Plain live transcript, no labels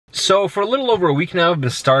So for a little over a week now, I've been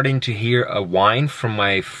starting to hear a whine from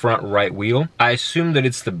my front right wheel. I assume that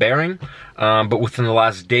it's the bearing, but within the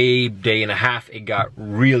last day and a half, it got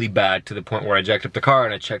really bad to the point where I jacked up the car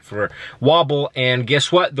and I checked for wobble, and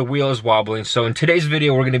guess what? The wheel is wobbling. So in today's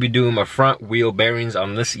video, we're gonna be doing my front wheel bearings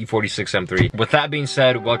on this E46 M3. With that being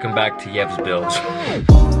said, welcome back to Yev's Builds.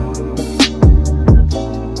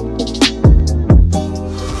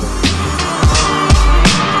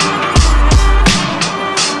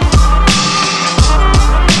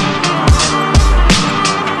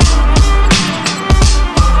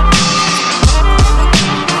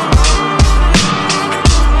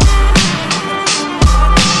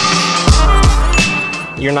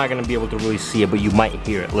 You're not gonna be able to really see it, but you might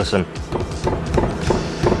hear it. Listen.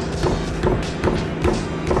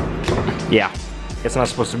 Yeah, it's not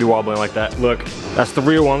supposed to be wobbling like that. Look, that's the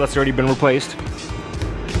rear one that's already been replaced.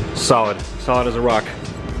 Solid, solid as a rock.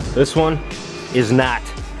 This one is not.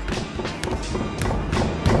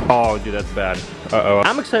 Oh, dude, that's bad. Uh-oh.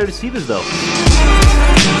 I'm excited to see this though.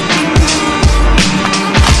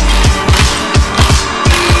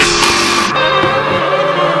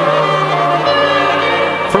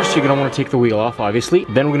 First, you're gonna wanna take the wheel off, obviously.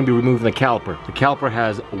 Then we're gonna be removing the caliper. The caliper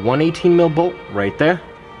has one 18 mil bolt right there,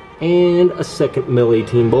 and a second mil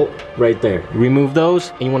 18 bolt right there. You remove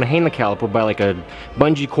those, and you wanna hang the caliper by like a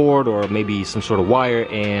bungee cord or maybe some sort of wire,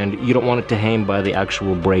 and you don't want it to hang by the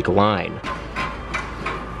actual brake line.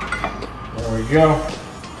 There we go.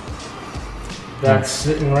 That's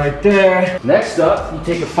sitting right there. Next up, you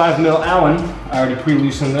take a 5 mil Allen. I already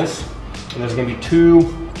pre-loosened this, and there's gonna be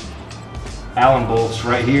two Allen bolts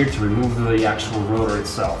right here to remove the actual rotor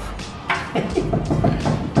itself.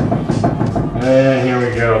 And here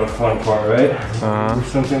we go, the fun part, right?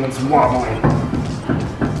 Something that's wobbling.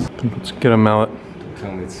 Let's get a mallet. Don't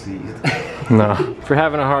tell me it's seized. No. If you're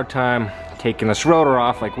having a hard time taking this rotor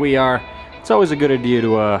off like we are, it's always a good idea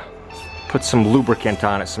to put some lubricant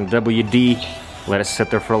on it, some WD, let it sit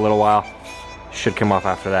there for a little while. Should come off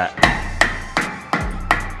after that.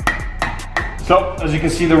 So, as you can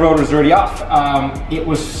see, the rotor's already off. It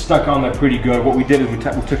was stuck on there pretty good. What we did is we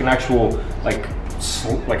took an actual, like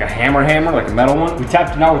a hammer, like a metal one. We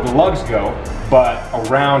tapped it out where the lugs go, but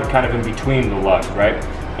around kind of in between the lugs, right?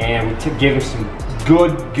 And we gave it some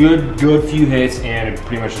good few hits, and it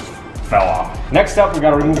pretty much just fell off. Next up, we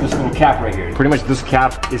gotta remove this little cap right here. Pretty much this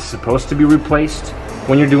cap is supposed to be replaced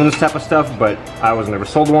when you're doing this type of stuff, but I was never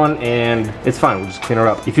sold one, and it's fine, we'll just clean her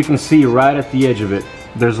up. If you can see right at the edge of it,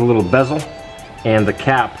 there's a little bezel, and the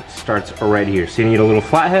cap starts right here. So you need a little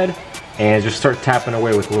flathead and just start tapping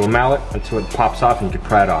away with a little mallet until it pops off and you can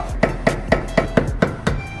pry it off.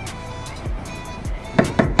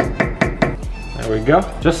 There we go,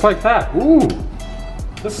 just like that. Ooh,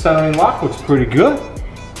 this centering lock looks pretty good.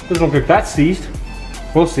 Doesn't look like that's seized.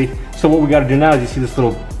 We'll see. So what we gotta do now is, you see this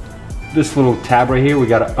little tab right here, we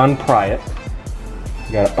gotta unpry it.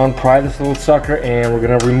 We gotta unpry this little sucker, and we're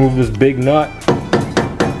gonna remove this big nut.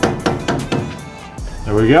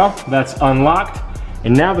 There we go, that's unlocked.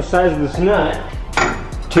 And now the size of this nut,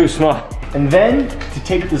 too small. And then to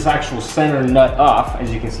take this actual center nut off,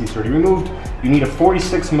 as you can see it's already removed, you need a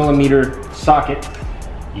 46 millimeter socket.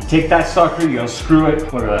 You take that sucker, you unscrew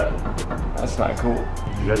it. Look at that, that's not cool.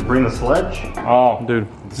 You guys bring the sledge? Oh, dude,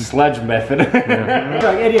 sledge method. Yeah.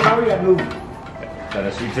 Like, Eddie, how are you gonna move?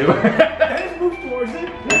 That's you too. Move towards it.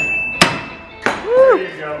 There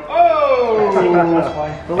you go. Oh!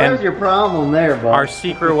 Well, there's your problem there, bud. Our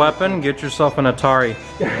secret weapon, get yourself an Atari.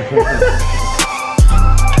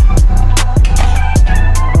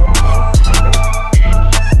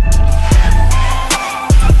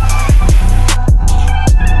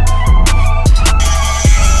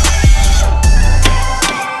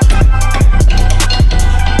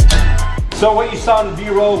 So what you saw in the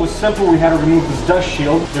B-roll was simple. We had to remove this dust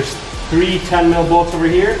shield. There's 3 10 mil bolts over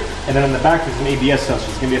here, and then in the back there's an ABS sensor.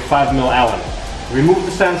 It's gonna be a 5 mil Allen. Remove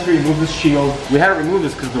the sensor, remove the shield. We had to remove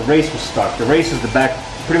this because the race was stuck. The race is the back,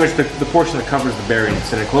 pretty much the portion that covers the bearing.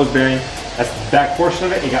 It's an enclosed bearing. That's the back portion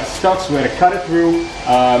of it. It got stuck, so we had to cut it through.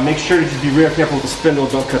 Make sure to just be real careful with the spindle.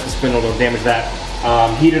 Don't cut the spindle, don't damage that.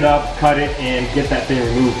 Heat it up, cut it, and get that thing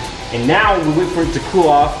removed. And now we wait for it to cool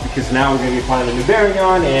off, because now we're gonna be applying the new bearing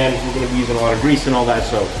on, and we're gonna be using a lot of grease and all that,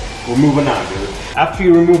 so we're moving on, dude. After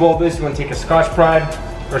you remove all this, you wanna take a Scotch Brite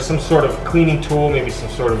or some sort of cleaning tool, maybe some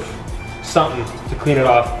sort of something to clean it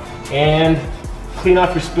off, and clean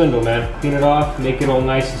off your spindle, man. Clean it off, make it all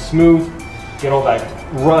nice and smooth, get all that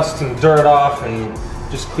rust and dirt off, and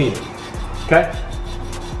just clean it, okay?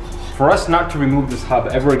 For us not to remove this hub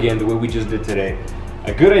ever again the way we just did today,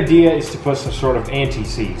 a good idea is to put some sort of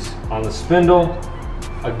anti-seize on the spindle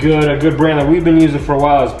A good brand that we've been using for a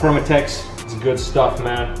while is Permatex. It's good stuff,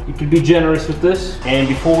 man. You can be generous with this. And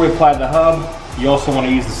before we apply the hub, you also want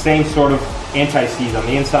to use the same sort of anti-seize on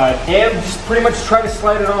the inside. And just pretty much try to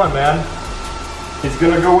slide it on, man. It's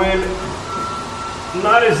gonna go in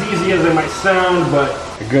not as easy as it might sound, but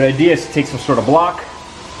a good idea is to take some sort of block,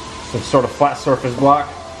 some sort of flat surface block.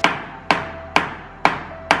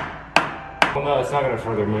 Well, no, it's not gonna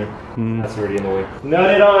further move. That's already in the way. Nut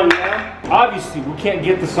it on, yeah? Obviously, we can't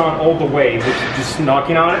get this on all the way with just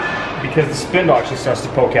knocking on it because the spindle actually starts to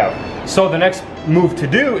poke out. So the next move to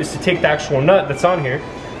do is to take the actual nut that's on here,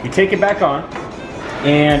 you take it back on,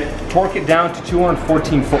 and torque it down to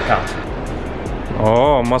 214 foot-pounds.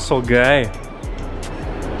 Oh, muscle guy.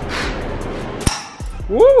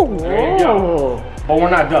 Woo! There you go. But we're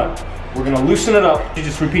not done. We're gonna loosen it up. You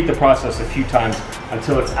just repeat the process a few times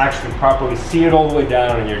until it's actually properly seated all the way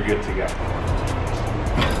down and you're good to go.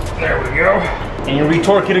 There we go. And you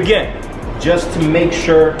retorque it again, just to make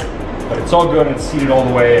sure that it's all good and it's seated all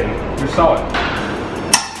the way and you're solid.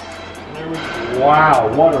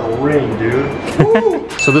 Wow, what a ring,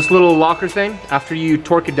 dude. So this little locker thing, after you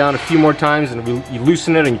torque it down a few more times and you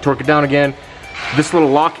loosen it and you torque it down again, this little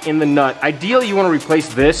lock in the nut, ideally you want to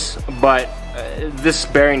replace this, but this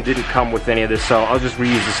bearing didn't come with any of this, so I'll just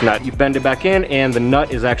reuse this nut. You bend it back in and the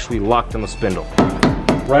nut is actually locked on the spindle.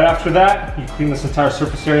 Right after that, you clean this entire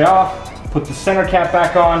surface area off, put the center cap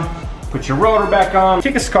back on, put your rotor back on.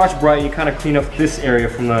 Take a Scotch-Brite, you kind of clean up this area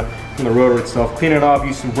from the rotor itself. Clean it off,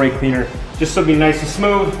 use some brake cleaner, just so it'll be nice and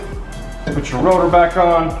smooth. Put your rotor back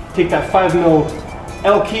on, take that 5mm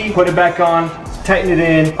L key, put it back on, tighten it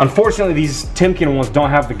in. Unfortunately, these Timken ones don't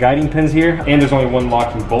have the guiding pins here, and there's only one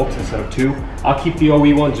locking bolt instead of two. I'll keep the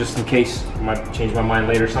OE one just in case I might change my mind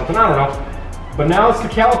later or something, I don't know. But now it's the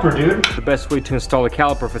caliper, dude. The best way to install a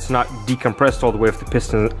caliper if it's not decompressed all the way, if the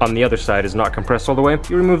piston on the other side is not compressed all the way,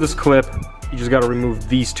 you remove this clip, you just gotta remove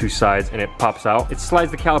these two sides and it pops out. It slides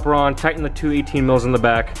the caliper on, tighten the two 18 mils in the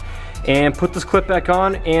back, and put this clip back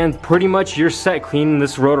on, and pretty much you're set. Cleaning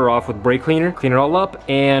this rotor off with brake cleaner, clean it all up,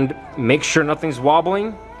 and make sure nothing's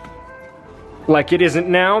wobbling like it isn't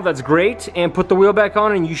now. That's great. And put the wheel back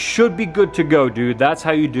on and you should be good to go, dude. That's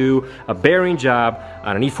how you do a bearing job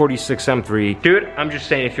on an E46 M3. Dude, I'm just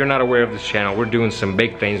saying, if you're not aware of this channel, we're doing some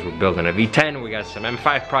big things. We're building a V10, we got some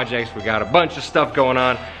M5 projects, we got a bunch of stuff going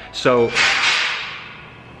on. So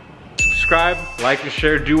subscribe, like and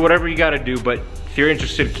share, do whatever you gotta do, but if you're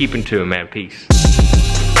interested, keep into it, man. Peace.